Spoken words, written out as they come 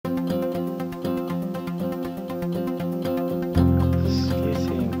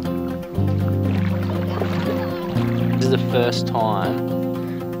first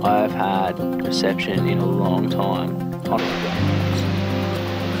time I've had reception in a long time on a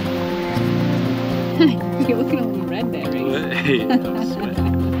You're looking a little red there, Reese. Yeah, I'm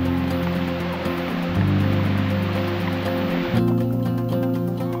sweating.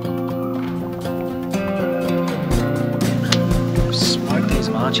 Smoke these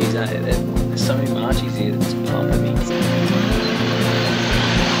marchies, eh? There's so many marchies here that's pumping me.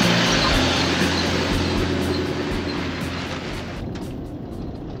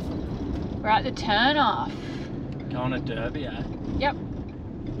 We're at the turn off. Going to Derby, eh? Yep.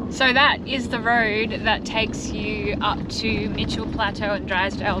 So that is the road that takes you up to Mitchell Plateau and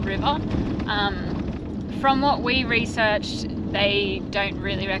Drysdale River. From what we researched, they don't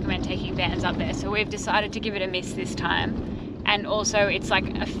really recommend taking vans up there, so we've decided to give it a miss this time. And also it's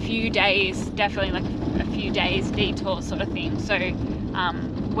like a few days, definitely like a few days detour sort of thing. So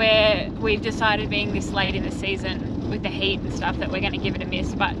we've decided, being this late in the season with the heat and stuff, that we're going to give it a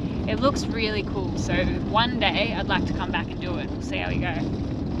miss, but it looks really cool. So one day I'd like to come back and do it. We'll see how we go.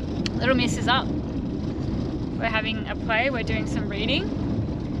 Little Miss is up. We're having a play, we're doing some reading.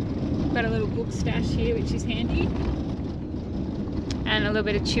 Got a little book stash here, which is handy. And a little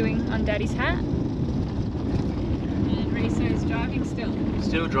bit of chewing on Daddy's hat. And Riso's driving still.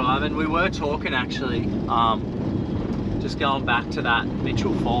 Still driving. We were talking actually, just going back to that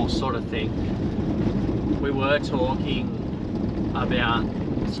Mitchell Falls sort of thing. We were talking about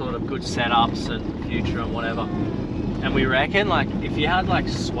sort of good setups and future and whatever. And we reckon, like, if you had like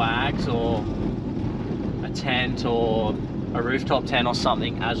swags or a tent or a rooftop tent or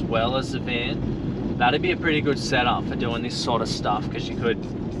something as well as the van, that'd be a pretty good setup for doing this sort of stuff, because you could,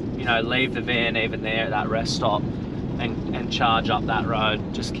 you know, leave the van even there at that rest stop and charge up that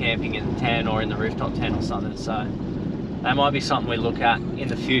road, just camping in the tent or in the rooftop tent or something. So that might be something we look at in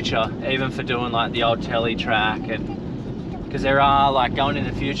the future, even for doing like the old telly track. And because there are, like, going in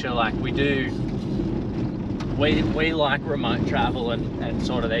the future, like we like remote travel and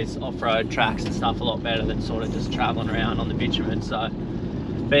sort of these off-road tracks and stuff a lot better than sort of just traveling around on the bitumen. So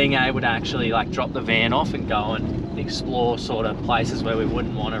being able to actually like drop the van off and go and explore sort of places where we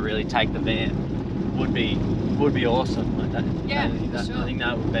wouldn't want to really take the van would be awesome. Like that, yeah, sure. I think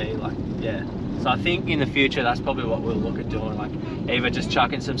that would be like, yeah. So I think in the future that's probably what we'll look at doing, like either just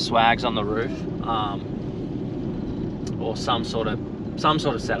chucking some swags on the roof, or some sort of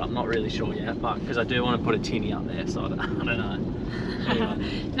setup. Not really sure yet, but because I do want to put a tinny up there, so I don't know.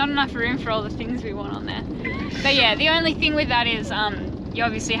 Anyway. Not enough room for all the things we want on there. But yeah, the only thing with that is you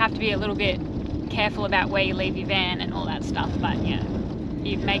obviously have to be a little bit careful about where you leave your van and all that stuff. But yeah,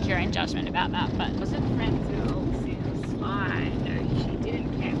 you make your own judgment about that. But was it friends with old Sis? I know she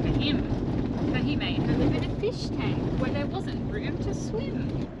didn't care for him, but he made her live in a fish tank where there wasn't room to swim.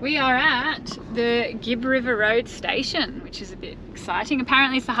 We are at the Gibb River Road station, which is a bit exciting.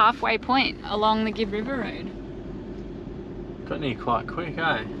 Apparently it's the halfway point along the Gibb River Road. Got in here quite quick,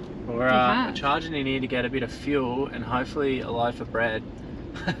 eh? We're charging in here to get a bit of fuel and hopefully a loaf of bread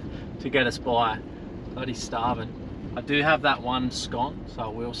to get us by. Bloody starving. I do have that one scone, so I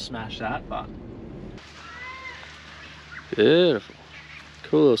will smash that, but... Beautiful.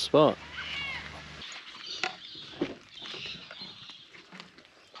 Cool little spot.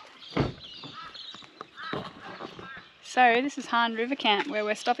 So this is Han River Camp, where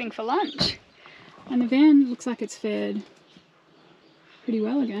we're stopping for lunch. And the van looks like it's fared pretty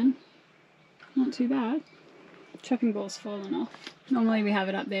well again. Not too bad. Chopping ball's fallen off. Normally we have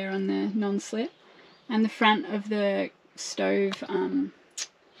it up there on the non-slip. And the front of the stove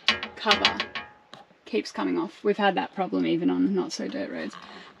cover keeps coming off. We've had that problem even on not so dirt roads.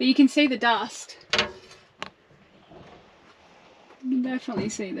 But you can see the dust. You can definitely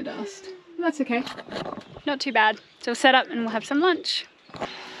see the dust. But that's okay. Not too bad. So we'll set up and we'll have some lunch.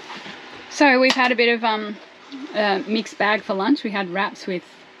 So we've had a bit of a mixed bag for lunch. We had wraps with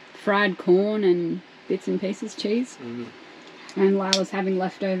fried corn and bits and pieces, cheese. And Lyla's having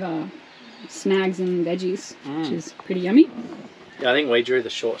leftover snags and veggies, which is pretty yummy. Yeah, I think we drew the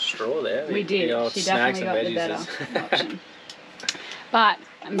short straw there. We did. She definitely got the better option. But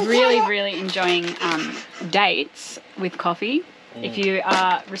I'm really enjoying dates with coffee. If you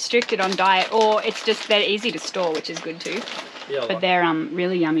are restricted on diet, or it's just they're easy to store, which is good too. Yeah, but they're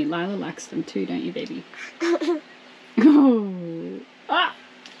really yummy. Lyla likes them too, don't you, baby? Oh,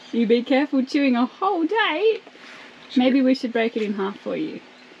 you be careful chewing a whole date. Maybe we should break it in half for you.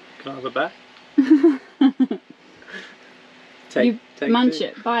 Can I have it back? You munch two.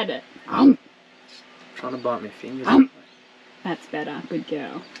 It, bite it. Trying to bite my fingers. That's better, good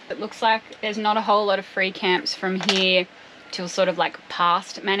girl. It looks like there's not a whole lot of free camps from here till sort of like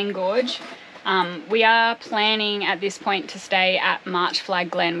past Manning Gorge. We are planning at this point to stay at March Flag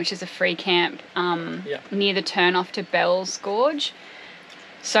Glen, which is a free camp near the turn off to Bell's Gorge.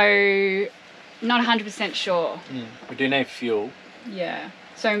 So not 100% sure. We do need fuel. Yeah.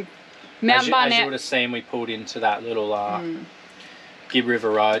 So Mount Barnett. As you would have seen, we pulled into that little Gibb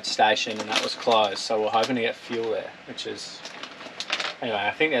River Road station, and that was closed. So we're hoping to get fuel there, which is... Anyway,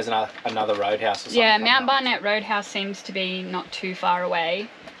 I think there's another roadhouse or something. Yeah, Mount Barnett Roadhouse seems to be not too far away,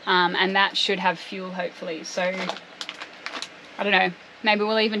 and that should have fuel hopefully. So, I don't know, maybe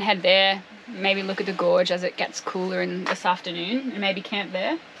we'll even head there, maybe look at the gorge as it gets cooler in this afternoon, and maybe camp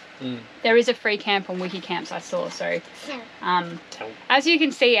there. There is a free camp on Wiki Camps I saw, so as you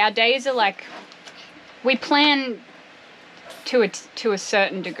can see, our days are like, we plan to a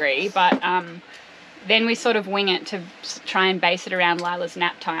certain degree, but then we sort of wing it to try and base it around Lila's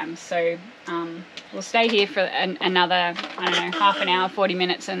nap time. So we'll stay here for another, I don't know, half an hour, 40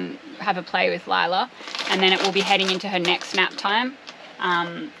 minutes and have a play with Lyla. And then it will be heading into her next nap time.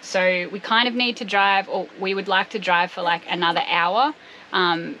 So we kind of need to drive, or we would like to drive for like another hour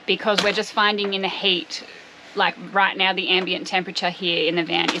because we're just finding in the heat, like right now the ambient temperature here in the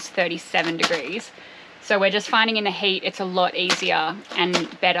van is 37 degrees. So we're just finding in the heat it's a lot easier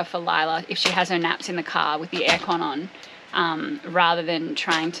and better for Lyla if she has her naps in the car with the aircon on, rather than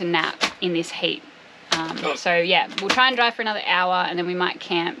trying to nap in this heat. So yeah, we'll try and drive for another hour and then we might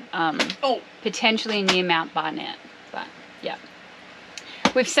camp potentially near Mount Barnett. But yeah,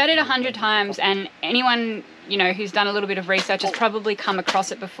 we've said it 100 times, and anyone who's done a little bit of research has probably come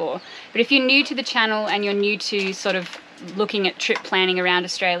across it before. But if you're new to the channel and you're new to sort of looking at trip planning around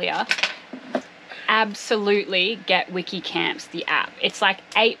Australia, absolutely get Wiki Camps, the app. It's like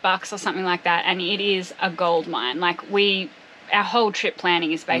 $8 or something like that, and it is a gold mine. Like our whole trip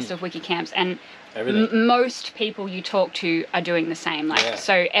planning is based off Wiki Camps, and most people you talk to are doing the same.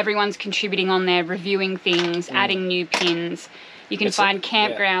 So everyone's contributing on there, reviewing things, adding new pins. You can find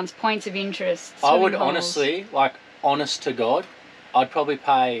campgrounds, points of interest. I would honestly, like, honest to God, I'd probably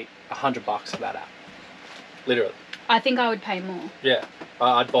pay $100 for that app. Literally. I think I would pay more. Yeah,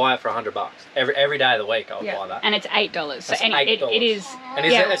 I'd buy it for $100 every day of the week. I would buy that, and it's $8. So it is. And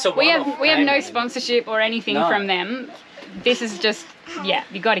it's a we have no sponsorship or anything from them. This is just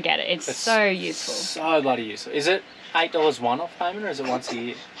you got to get it. It's so useful. So bloody useful. Is it $8 one-off payment or is it once a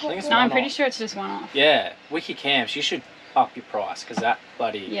year? I think it's I'm pretty sure it's just one-off. Yeah, Wiki Camps, you should up your price because that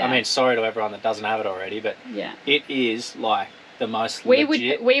bloody. I mean, sorry to everyone that doesn't have it already, but it is like the most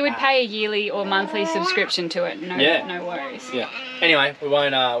legit we would pay a yearly or monthly subscription to it. No worries. Yeah. Anyway, we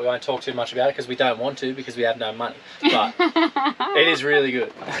won't talk too much about it because we don't want to because we have no money. But it is really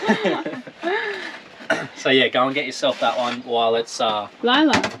good. So yeah, go and get yourself that one while it's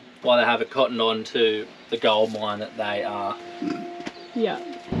Lyla. While they have it cottoned on to the gold mine that they are. Yeah.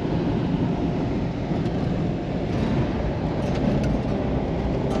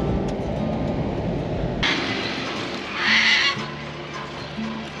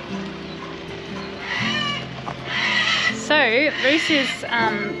 So, Bruce is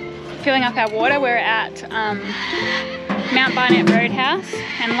filling up our water. We're at Mount Barnett Roadhouse,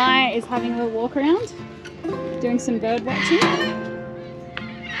 and Lyla is having a little walk around, doing some bird watching.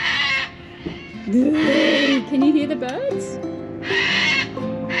 Can you hear the birds?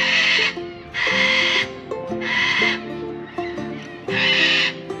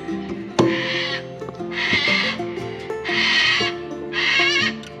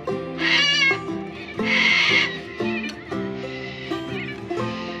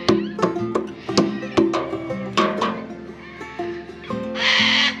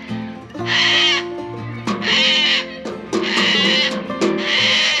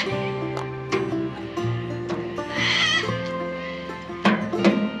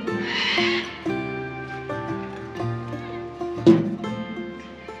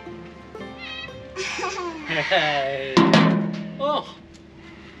 Hey. Oh.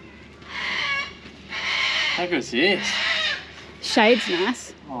 How good is this? Shade's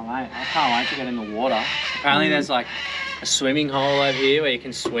nice. Oh mate, I can't wait to get in the water. Apparently there's like a swimming hole over here where you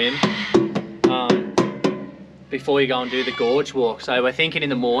can swim before you go and do the gorge walk. So we're thinking in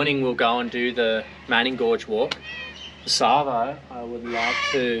the morning we'll go and do the Manning Gorge walk. The Savo, I would love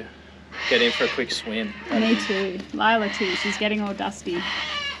to get in for a quick swim. Me too. Lyla too, she's getting all dusty.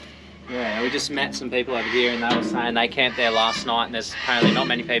 Yeah, we just met some people over here and they were saying they camped there last night and there's apparently not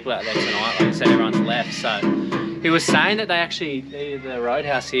many people out there tonight. Like I said, everyone's left. So he was saying that they actually, the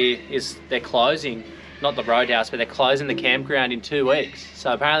roadhouse here they're closing, not the roadhouse, but they're closing the campground in 2 weeks.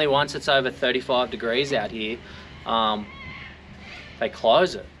 So apparently once it's over 35 degrees out here, they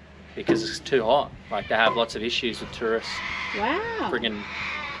close it because it's too hot. Like they have lots of issues with tourists. Wow. Friggin',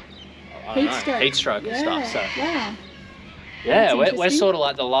 I don't know, heat stroke and stuff. So wow. yeah, we're sort of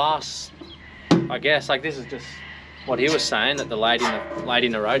like the last, I guess, like this is just what he was saying that the lady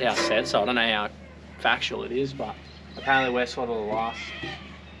in the roadhouse said, so I don't know how factual it is, but apparently we're sort of the last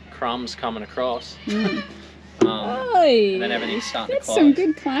crumbs coming across. And then everything's starting to close. That's some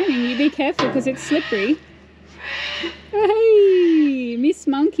good climbing. You be careful because it's slippery. Hey, Miss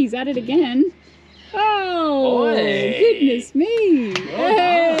Monkey's at it again. Oh, Oi. Goodness me. Well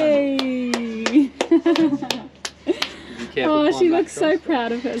hey. Oh, she looks so across.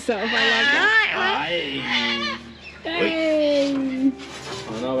 proud of herself. I like that. Hey. I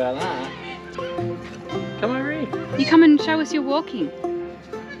don't know about that. Come over here. You come and show us your walking.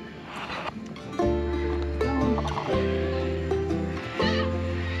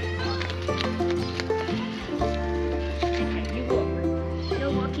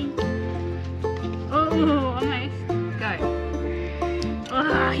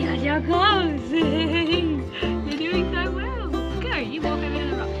 You're close. You're doing so well. Go, you walk over to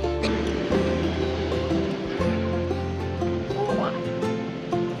the rock.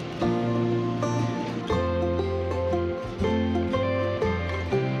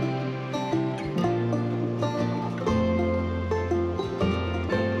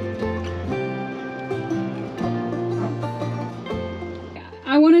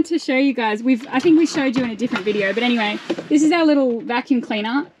 I wanted to show you guys, I think we showed you in a different video, but anyway, this is our little vacuum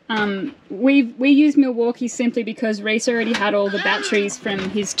cleaner. We use Milwaukee simply because Reese already had all the batteries from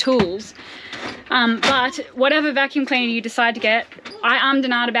his tools. But whatever vacuum cleaner you decide to get, I ummed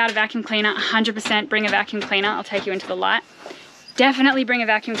and ahed about a vacuum cleaner. 100% bring a vacuum cleaner. I'll take you into the light. Definitely bring a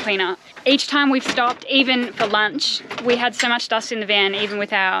vacuum cleaner. Each time we've stopped, even for lunch, we had so much dust in the van, even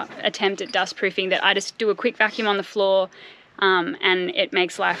with our attempt at dust proofing, that I just do a quick vacuum on the floor. And it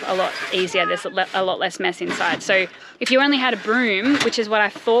makes life a lot easier. There's a lot less mess inside. So if you only had a broom, which is what I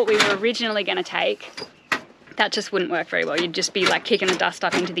thought we were originally going to take, that just wouldn't work very well. You'd just be like kicking the dust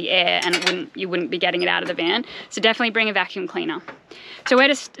up into the air and you wouldn't be getting it out of the van. So definitely bring a vacuum cleaner. So we're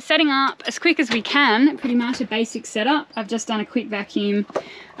just setting up as quick as we can, pretty much a basic setup. I've just done a quick vacuum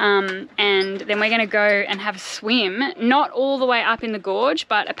and then we're gonna go and have a swim, not all the way up in the gorge,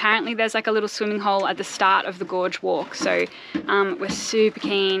 but apparently there's like a little swimming hole at the start of the gorge walk. So we're super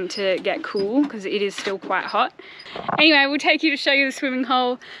keen to get cool because it is still quite hot. Anyway, we'll take you to show you the swimming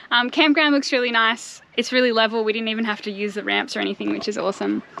hole. Campground looks really nice. It's really level. We didn't even have to use the ramps or anything, which is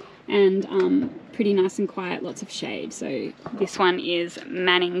awesome. And pretty nice and quiet, lots of shade. So this one is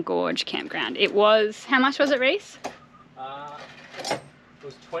Manning Gorge Campground. It was, how much was it, Reese? It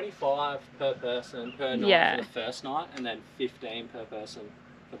was 25 per person per night for the first night, and then 15 per person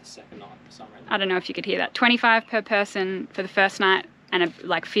for the second night for some reason. I don't know if you could hear that. 25 per person for the first night, and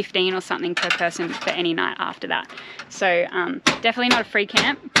like 15 or something per person for any night after that. So definitely not a free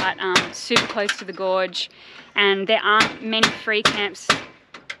camp, but super close to the gorge. And there aren't many free camps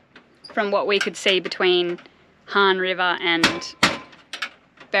from what we could see between Hahn River and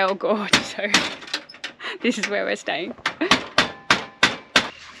Bell Gorge. So this is where we're staying.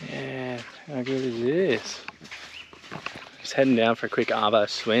 Yeah, how good is this? Just heading down for a quick arvo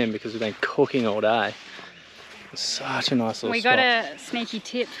swim because we've been cooking all day. It's such a nice little spot. We got a sneaky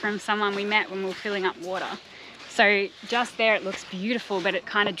tip from someone we met when we were filling up water. So just there it looks beautiful, but it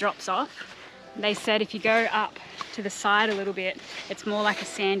kind of drops off. They said if you go up to the side a little bit, it's more like a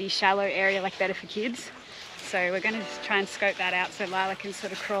sandy, shallow area, like better for kids. So we're going to just try and scope that out so Lyla can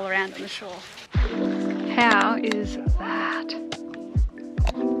sort of crawl around on the shore. How is that?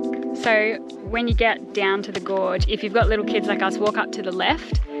 So when you get down to the gorge, if you've got little kids like us, walk up to the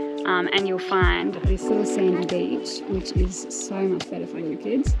left and you'll find this little sandy beach, which is so much better for little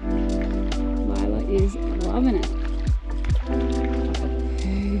kids. Lyla is loving it.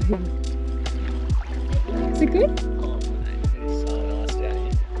 Is it good? Oh, mate, it's so nice down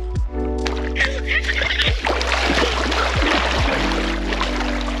here.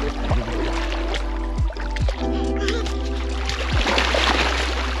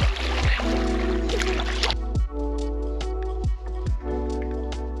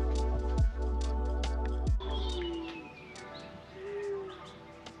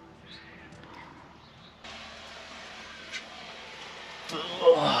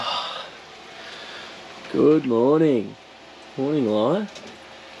 Good morning. Morning, Lyla.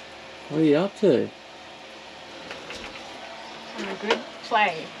 What are you up to? I'm a good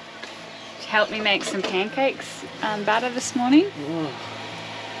play. She helped me make some pancakes batter this morning.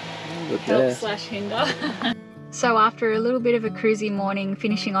 Help/hinder. So after a little bit of a cruisy morning,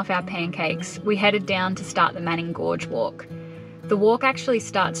 finishing off our pancakes, we headed down to start the Manning Gorge walk. The walk actually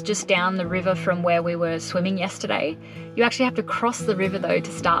starts just down the river from where we were swimming yesterday. You actually have to cross the river though to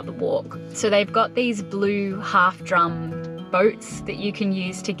start the walk. So they've got these blue half drum boats that you can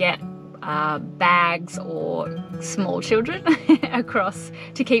use to get bags or small children across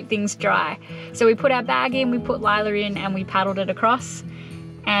to keep things dry. So we put our bag in, we put Lyla in, and we paddled it across,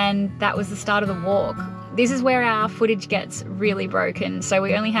 and that was the start of the walk. This is where our footage gets really broken, so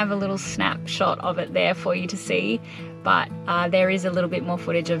we only have a little snapshot of it there for you to see, but there is a little bit more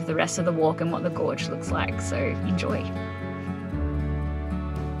footage of the rest of the walk and what the gorge looks like, so enjoy.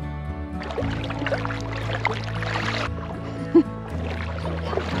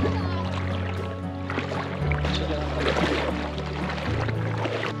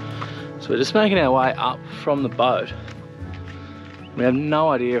 So we're just making our way up from the boat. We have no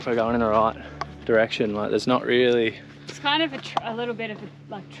idea if we're going in the right direction. Like, there's not really... It's kind of a little bit of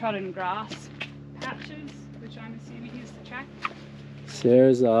like trodden grass patches, which I'm assuming is the track.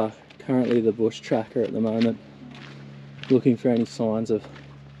 Sarah's currently the bush tracker at the moment, looking for any signs of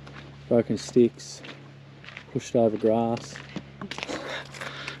broken sticks, pushed over grass.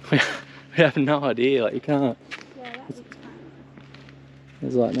 We have no idea, like you can't. Yeah, that looks fine.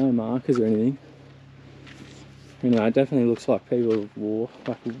 There's like no markers or anything. Anyway, it definitely looks like people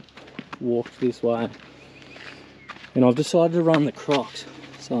have walked this way. And I've decided to run the Crocs,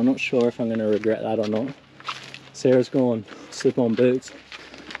 so I'm not sure if I'm going to regret that or not. Sarah's gone slip-on boots,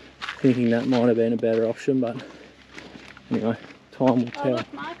 thinking that might have been a better option, but anyway, time will tell. Oh,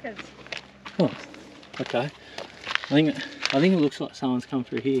 look, markers. Oh, okay. I think it looks like someone's come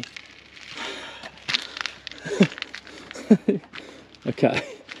through here. Okay.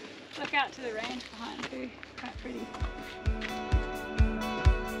 Look out to the range behind too. Quite pretty.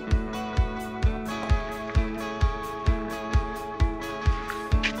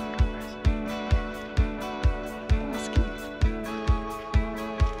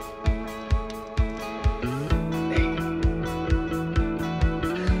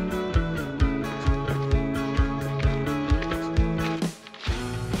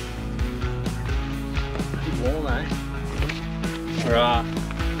 Warm, eh? We're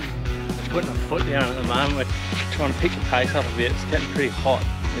putting a foot down at the moment. We're trying to pick the pace up a bit. It's getting pretty hot.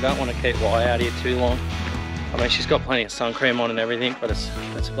 We don't want to keep Wy out here too long. I mean, she's got plenty of sun cream on and everything, but it's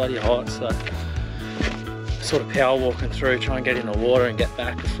bloody hot, so sort of power walking through, try and get in the water and get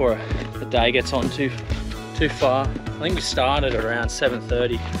back before the day gets on too far. I think we started around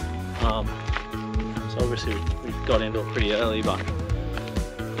 7:30, so obviously we got into it pretty early, but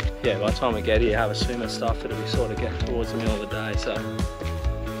yeah, by the time we get here, have a swim and stuff, it'll be sort of getting towards the middle of the day, so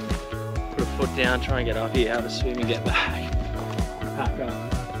put a foot down, try and get up here, have a swim and get back, pack up.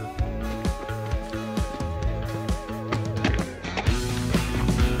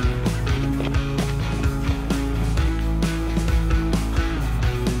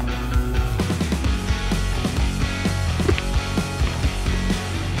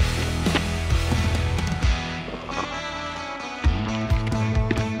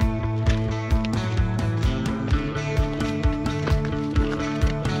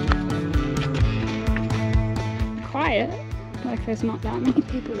 Like there's not that many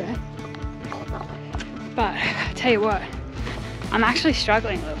people there, but I tell you what, I'm actually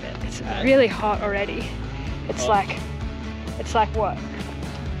struggling a little bit. It's really hot already. It's like what,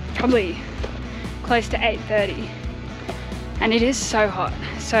 probably close to 8:30, and it is so hot.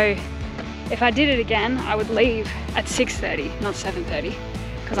 So if I did it again, I would leave at 6:30, not 7:30,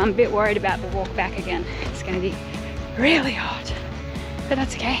 because I'm a bit worried about the walk back again. It's going to be really hot, but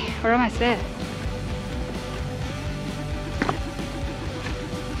that's okay, we're almost there.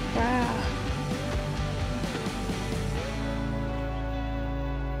 Wow.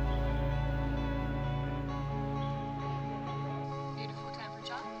 Beautiful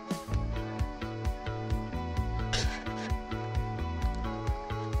temperature.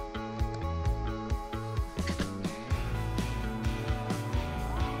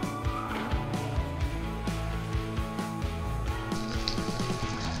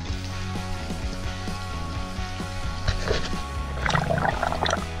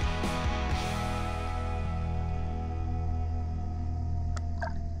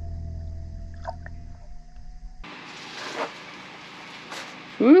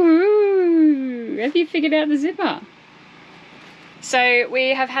 Woohoo! Have you figured out the zipper? So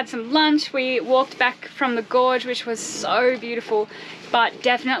we have had some lunch. We walked back from the gorge, which was so beautiful, but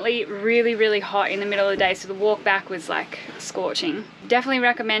definitely really, really hot in the middle of the day. So the walk back was like scorching. Definitely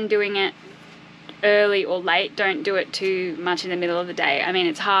recommend doing it early or late. Don't do it too much in the middle of the day. I mean,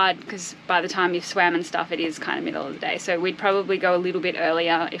 it's hard because by the time you've swam and stuff, it is kind of middle of the day. So we'd probably go a little bit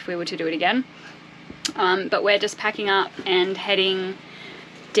earlier if we were to do it again. But we're just packing up and heading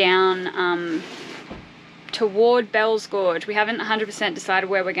down toward Bell's Gorge. We haven't 100% decided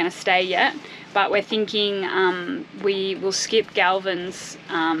where we're going to stay yet, but we're thinking we will skip Galvin's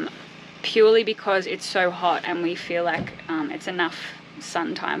purely because it's so hot and we feel like it's enough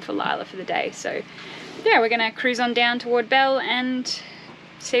sun time for Lyla for the day. So yeah, we're going to cruise on down toward Bell and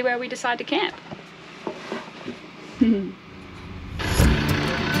see where we decide to camp.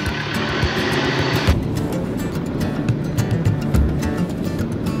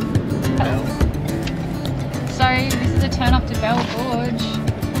 So this is a turn up to Bell Gorge,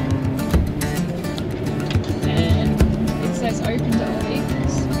 and it says open to all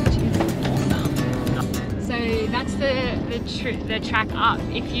vehicles, which is awesome. So that's the track up.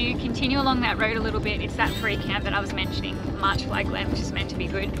 If you continue along that road a little bit, it's that free camp that I was mentioning, March Flag Glen, which is meant to be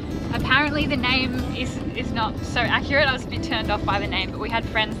good. Apparently the name is not so accurate. I was a bit turned off by the name, but we had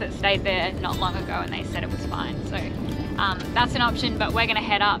friends that stayed there not long ago and they said it was fine. So that's an option, but we're gonna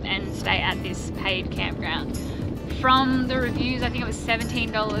head up and stay at this paid campground. From the reviews, I think it was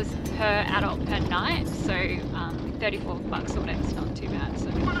 $17 per adult per night, so 34 bucks or whatever, it's not too bad, so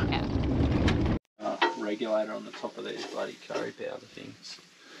yeah. Regulator on the top of these bloody curry powder things.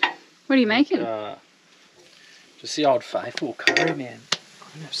 What are you making? Just the old faithful curry, man.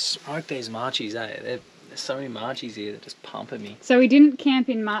 I'm gonna smoke these marchies, eh? There's so many marchies here that just pumping me. So we didn't camp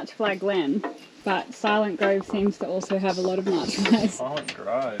in March Flag Glen, but Silent Grove seems to also have a lot of March flags. Silent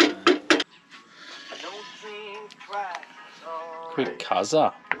Grove, man. Quick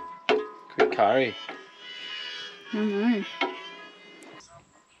cuzzer. Quick curry. I know.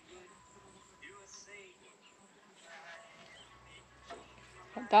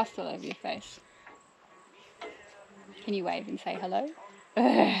 Got dust all over your face. Can you wave and say hello?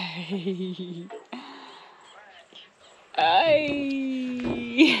 Hey.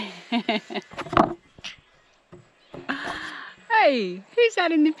 Hey, who's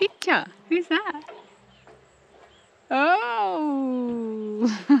that in the picture? Who's that? Oh.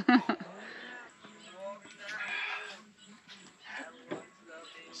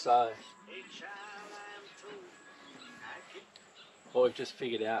 So, what we've just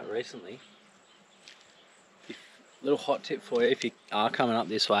figured out recently, little hot tip for you if you are coming up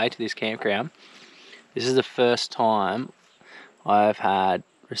this way to this campground, this is the first time I've had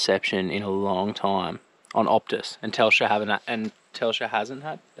reception in a long time on Optus, and Telstra hasn't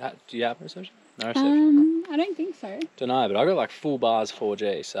had. Do you have reception? No reception? I don't think so. Don't know, but I got like full bars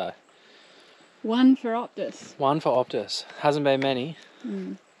 4G, so. One for Optus. One for Optus. Hasn't been many,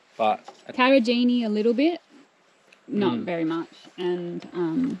 but. Carragini a little bit, not very much,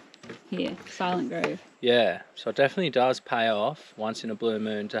 and here, Silent Grove. Yeah, so it definitely does pay off once in a blue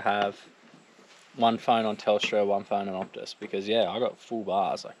moon to have one phone on Telstra, one phone on Optus, because yeah, I got full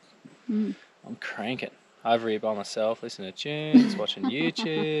bars, like I'm cranking over here by myself, listening to tunes, watching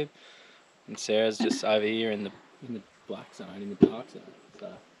YouTube, and Sarah's just over here in the black zone, in the dark zone.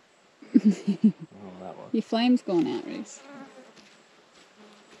 So, that was. Your flame's gone out, Reese.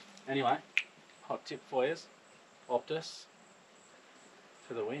 Anyway, hot tip for you: Optus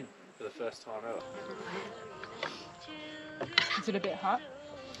for the win for the first time ever. Is it a bit hot?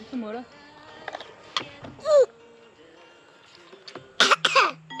 Some water. I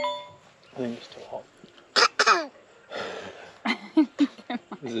think it's too hot.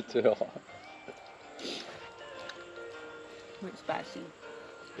 Is it too hot? A bit spicy.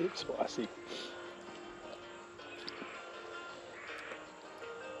 A bit spicy.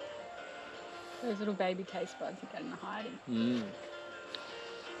 Those little baby taste buds are getting hiding.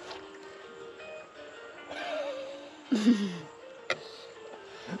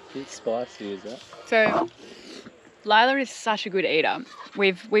 Bit spicy, is that? So, Lyla is such a good eater.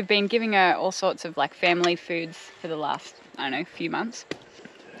 We've been giving her all sorts of like family foods for the last, I don't know, few months.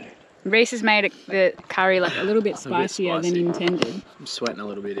 Reese has made the curry like a little bit spicier than intended. I'm sweating a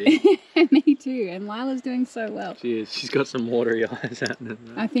little bit here. Me too, and Lila's doing so well. She is. She's got some watery eyes happening.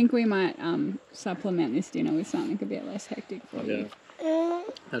 I think we might supplement this dinner with something a bit less hectic for you.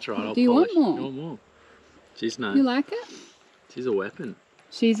 That's right. I'll Do you polish. want more? You want more? She's no. You like it? She's a weapon.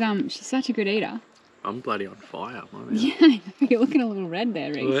 She's such a good eater. I'm bloody on fire. Yeah, I know. You're looking a little red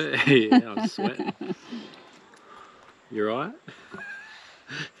there, Reese. Yeah, I'm sweating. You right?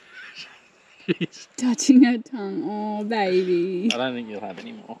 Touching her tongue. Oh, baby. I don't think you'll have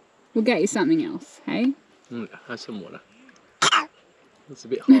any more. We'll get you something else, hey? Have some water. It's a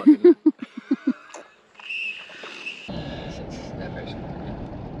bit hot, isn't it?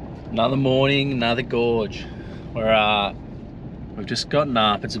 Another morning, another gorge. We've just gotten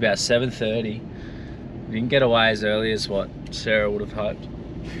up. It's about 7:30. We didn't get away as early as what Sarah would have hoped.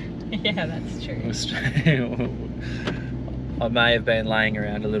 Yeah, that's true. I may have been laying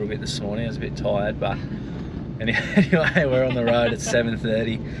around a little bit this morning. I was a bit tired, but anyway, we're on the road at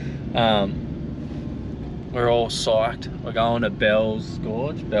 7:30. We're all psyched. We're going to Bell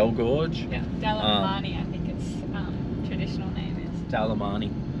Gorge. Yeah, Dalamani, I think its traditional name is. Dalamani.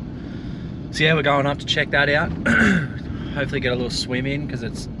 So yeah, we're going up to check that out. Hopefully get a little swim in because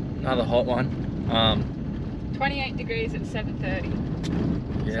it's another hot one. 28 degrees at 7:30.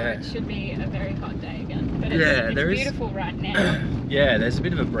 Yeah. So it should be a very hot day again. But it's, Yeah, it's beautiful right now. Yeah, there's a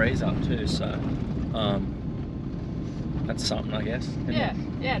bit of a breeze up too, so that's something, I guess. Yeah,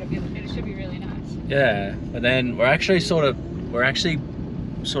 yeah, it should be really nice. Yeah, but then we're actually sort of hightailing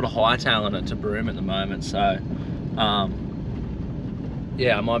it to Broome at the moment, so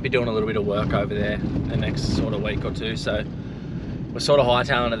yeah, I might be doing a little bit of work over there the next sort of week or two, so we're sort of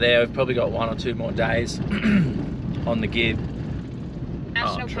hightailing it there. We've probably got 1 or 2 more days on the Gibb.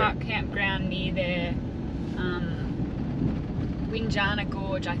 National Park campground near there. Winjana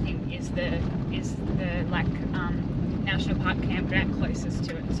Gorge, I think, is the national park campground closest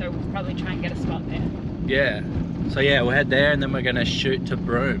to it. So we'll probably try and get a spot there. Yeah. So yeah, we'll head there and then we're gonna shoot to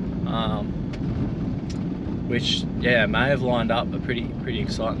Broome, which yeah may have lined up a pretty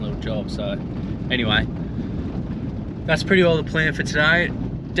exciting little job. So anyway, that's pretty well the plan for today.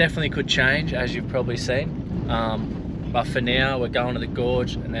 It definitely could change, as you've probably seen. But for now, we're going to the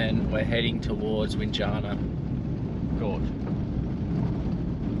gorge and then we're heading towards Winjana Gorge.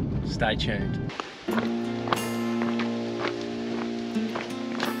 Stay tuned. Look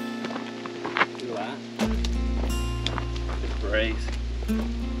at that. Bit of breeze.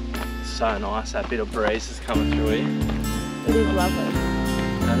 It's so nice, that bit of breeze is coming through here. It is lovely. I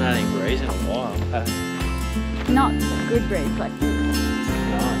haven't had any breeze in a while. Not a good breeze like this.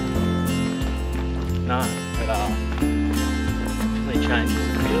 No, but definitely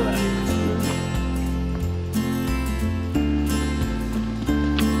changes the feel of that.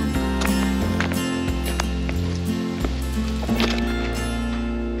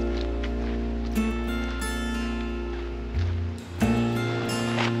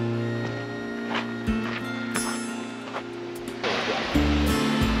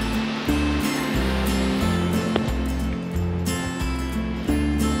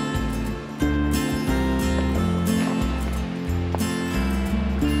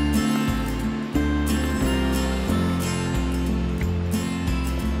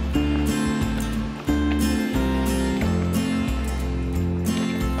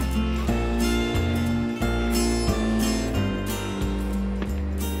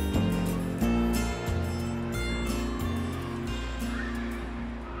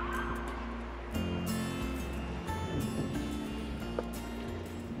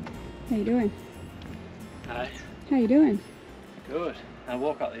 How you doing? Hey. How you doing? Good. I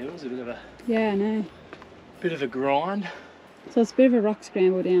walk up the hill was a bit of a grind. So it's a bit of a rock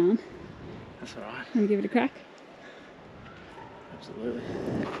scramble down. That's all right. Want to give it a crack? Absolutely.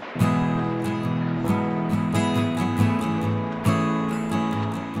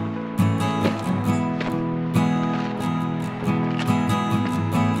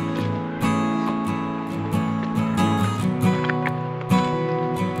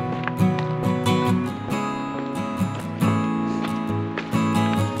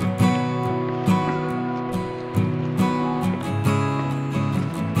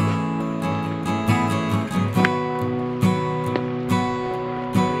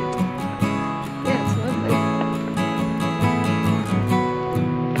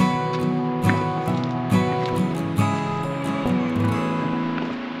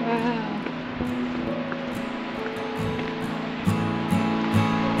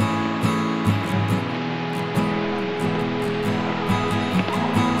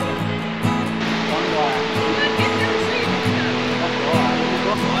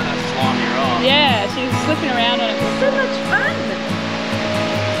 Yeah, she's slipping around on it. It's so much fun!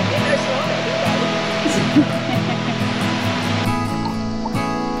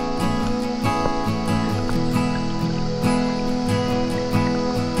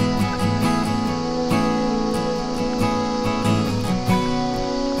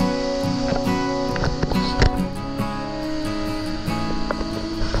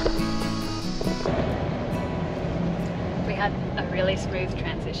 We had a really smooth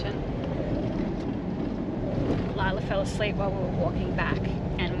transition. Lyla fell asleep while we were walking back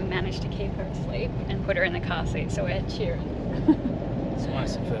and we managed to keep her asleep and put her in the car seat, so we're cheering. It's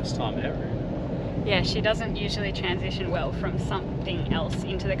almost the first time ever. Yeah, she doesn't usually transition well from something else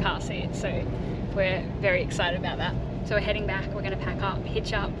into the car seat, so we're very excited about that. So we're heading back, we're going to pack up,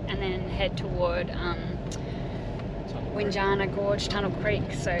 hitch up, and then head toward Winjana Gorge, Tunnel Creek,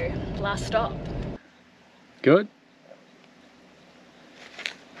 so last stop. Good.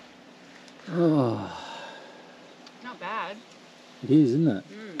 Oh, Not bad. it is, isn't it?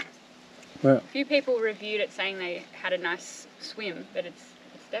 Well, A few people reviewed it saying they had a nice swim, but it's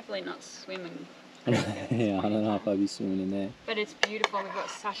definitely not swimming. yeah, I don't know if I'd be swimming in there. But it's beautiful. We've got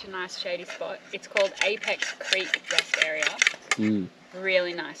such a nice shady spot. It's called Apex Creek Rest Area.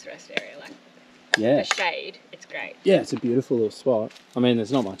 Really nice rest area. Like, yeah. for shade, it's great. Yeah, it's a beautiful little spot. I mean,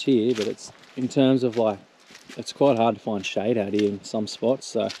 there's not much here, but it's in terms of like, it's quite hard to find shade out here in some spots.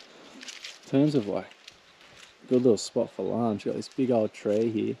 So, in terms of like, good little spot for lunch. Got this big old tree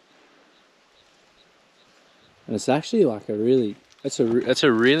here, and it's actually like a really, it's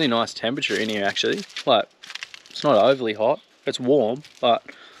a really nice temperature in here actually. Like, it's not overly hot. It's warm, but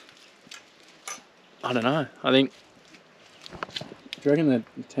I don't know. I think, do you reckon the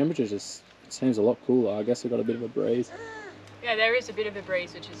temperature just seems a lot cooler? I guess we've got a bit of a breeze. Yeah, there is a bit of a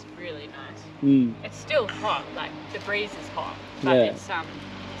breeze, which is really nice. It's still hot, like the breeze is hot, but it's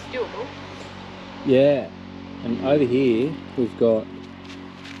doable. Yeah, and over here we've got,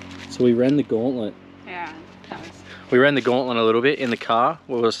 so we ran the gauntlet. Yeah, we ran the gauntlet a little bit in the car.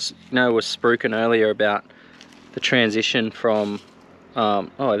 We was, you know, we were spruiking earlier about the transition from,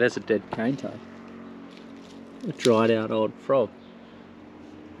 oh, there's a dead cane toad. A dried out old frog.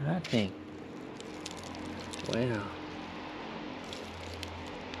 That thing. Wow.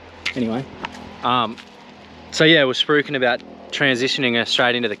 Anyway, so yeah, we're spruiking about transitioning her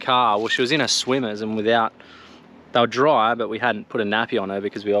straight into the car. Well, she was in her swimmers and without, they were dry, but we hadn't put a nappy on her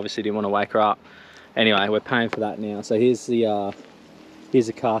because we obviously didn't want to wake her up. Anyway, we're paying for that now. So here's the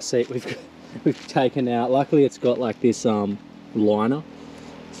car seat we've taken out. Luckily, it's got like this liner.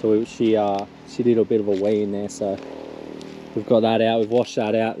 So she did a bit of a wee in there. So we've got that out. We've washed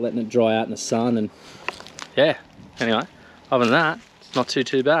that out, letting it dry out in the sun, and yeah. Anyway, other than that, it's not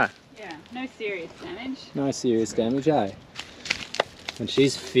too bad. Yeah, no serious damage. No serious damage, eh? And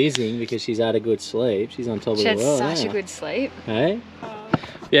she's fizzing because she's had a good sleep. She's on top of the world. She had such a good sleep. Hey?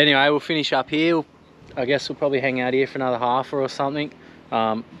 Yeah, anyway, we'll finish up here. I guess we'll probably hang out here for another half or something.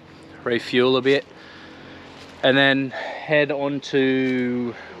 Refuel a bit. And then head on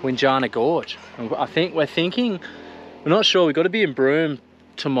to Winjana Gorge. I think we're not sure, we've got to be in Broome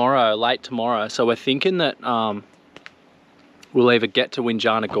tomorrow, late tomorrow. So we're thinking that we'll either get to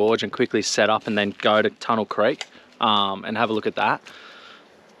Winjana Gorge and quickly set up and then go to Tunnel Creek and have a look at that,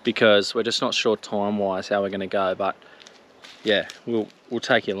 because we're just not sure time-wise how we're going to go. But yeah, we'll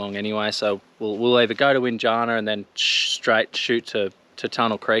take you along anyway. So we'll either go to Winjana and then straight shoot to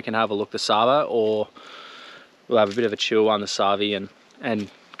Tunnel Creek and have a look at the Savo, or we'll have a bit of a chill on the Savi and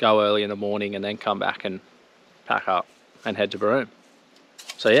go early in the morning and then come back and pack up and head to Broome.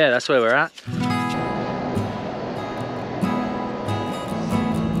 So yeah, that's where we're at.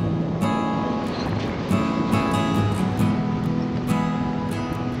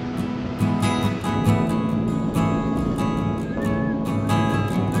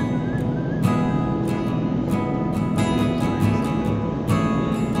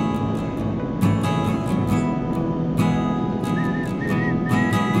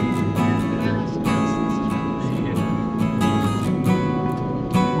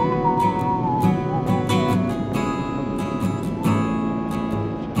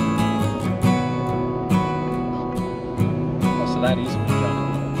 That is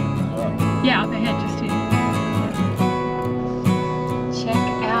yeah, up ahead just here. Check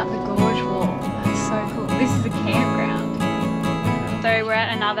out the gorge wall. That's so cool. This is a campground. So we're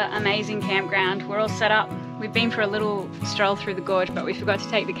at another amazing campground. We're all set up. We've been for a little stroll through the gorge, but we forgot to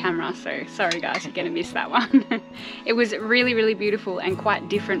take the camera, so sorry guys, you're gonna miss that one. It was really, really beautiful and quite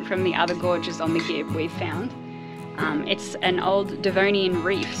different from the other gorges on the Gibb we've found. It's an old Devonian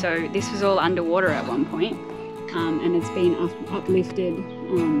reef, so this was all underwater at one point. And it's been uplifted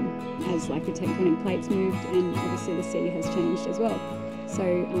as like the tectonic plates moved, and obviously the sea has changed as well. So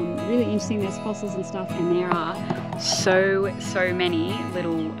really interesting. There's fossils and stuff, and there are so many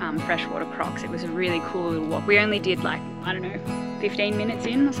little freshwater crocs. It was a really cool little walk. We only did like, I don't know, 15 minutes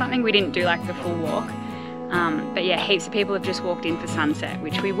in or something. We didn't do like the full walk. But yeah, heaps of people have just walked in for sunset,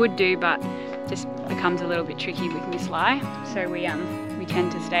 which we would do, but just becomes a little bit tricky with Miss Ly. So we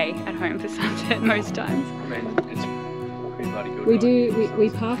tend to stay at home for sunset most times. I mean, it's pretty bloody good. We do. We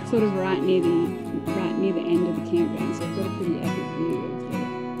parked sort of right near the end of the campground, so we've got a pretty epic view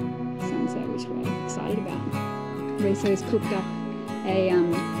of the sunset, which we're excited about. Riso's cooked up a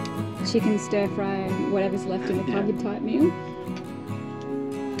chicken stir fry, whatever's left in the cupboard type meal.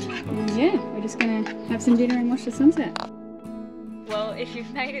 And yeah, we're just gonna have some dinner and watch the sunset. Well, if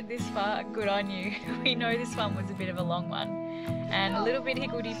you've made it this far, good on you. We know this one was a bit of a long one and a little bit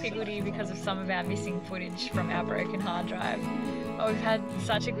higgledy-piggledy because of some of our missing footage from our broken hard drive. But we've had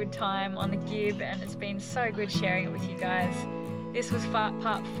such a good time on the Gibb and it's been so good sharing it with you guys. This was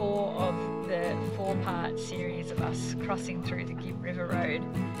part 4 of the 4-part series of us crossing through the Gibb River Road.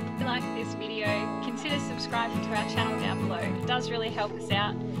 If you like this video, consider subscribing to our channel down below. It does really help us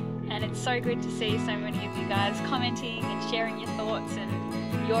out and it's so good to see so many of you guys commenting and sharing your thoughts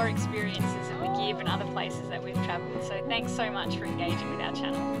and your experiences of the Gibb and other places that we've travelled. So thanks so much for engaging with our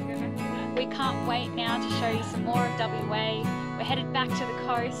channel. We can't wait now to show you some more of WA. We're headed back to the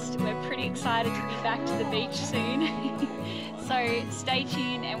coast. We're pretty excited to be back to the beach soon. So stay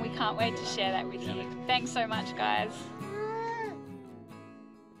tuned and we can't wait to share that with you. Thanks so much, guys.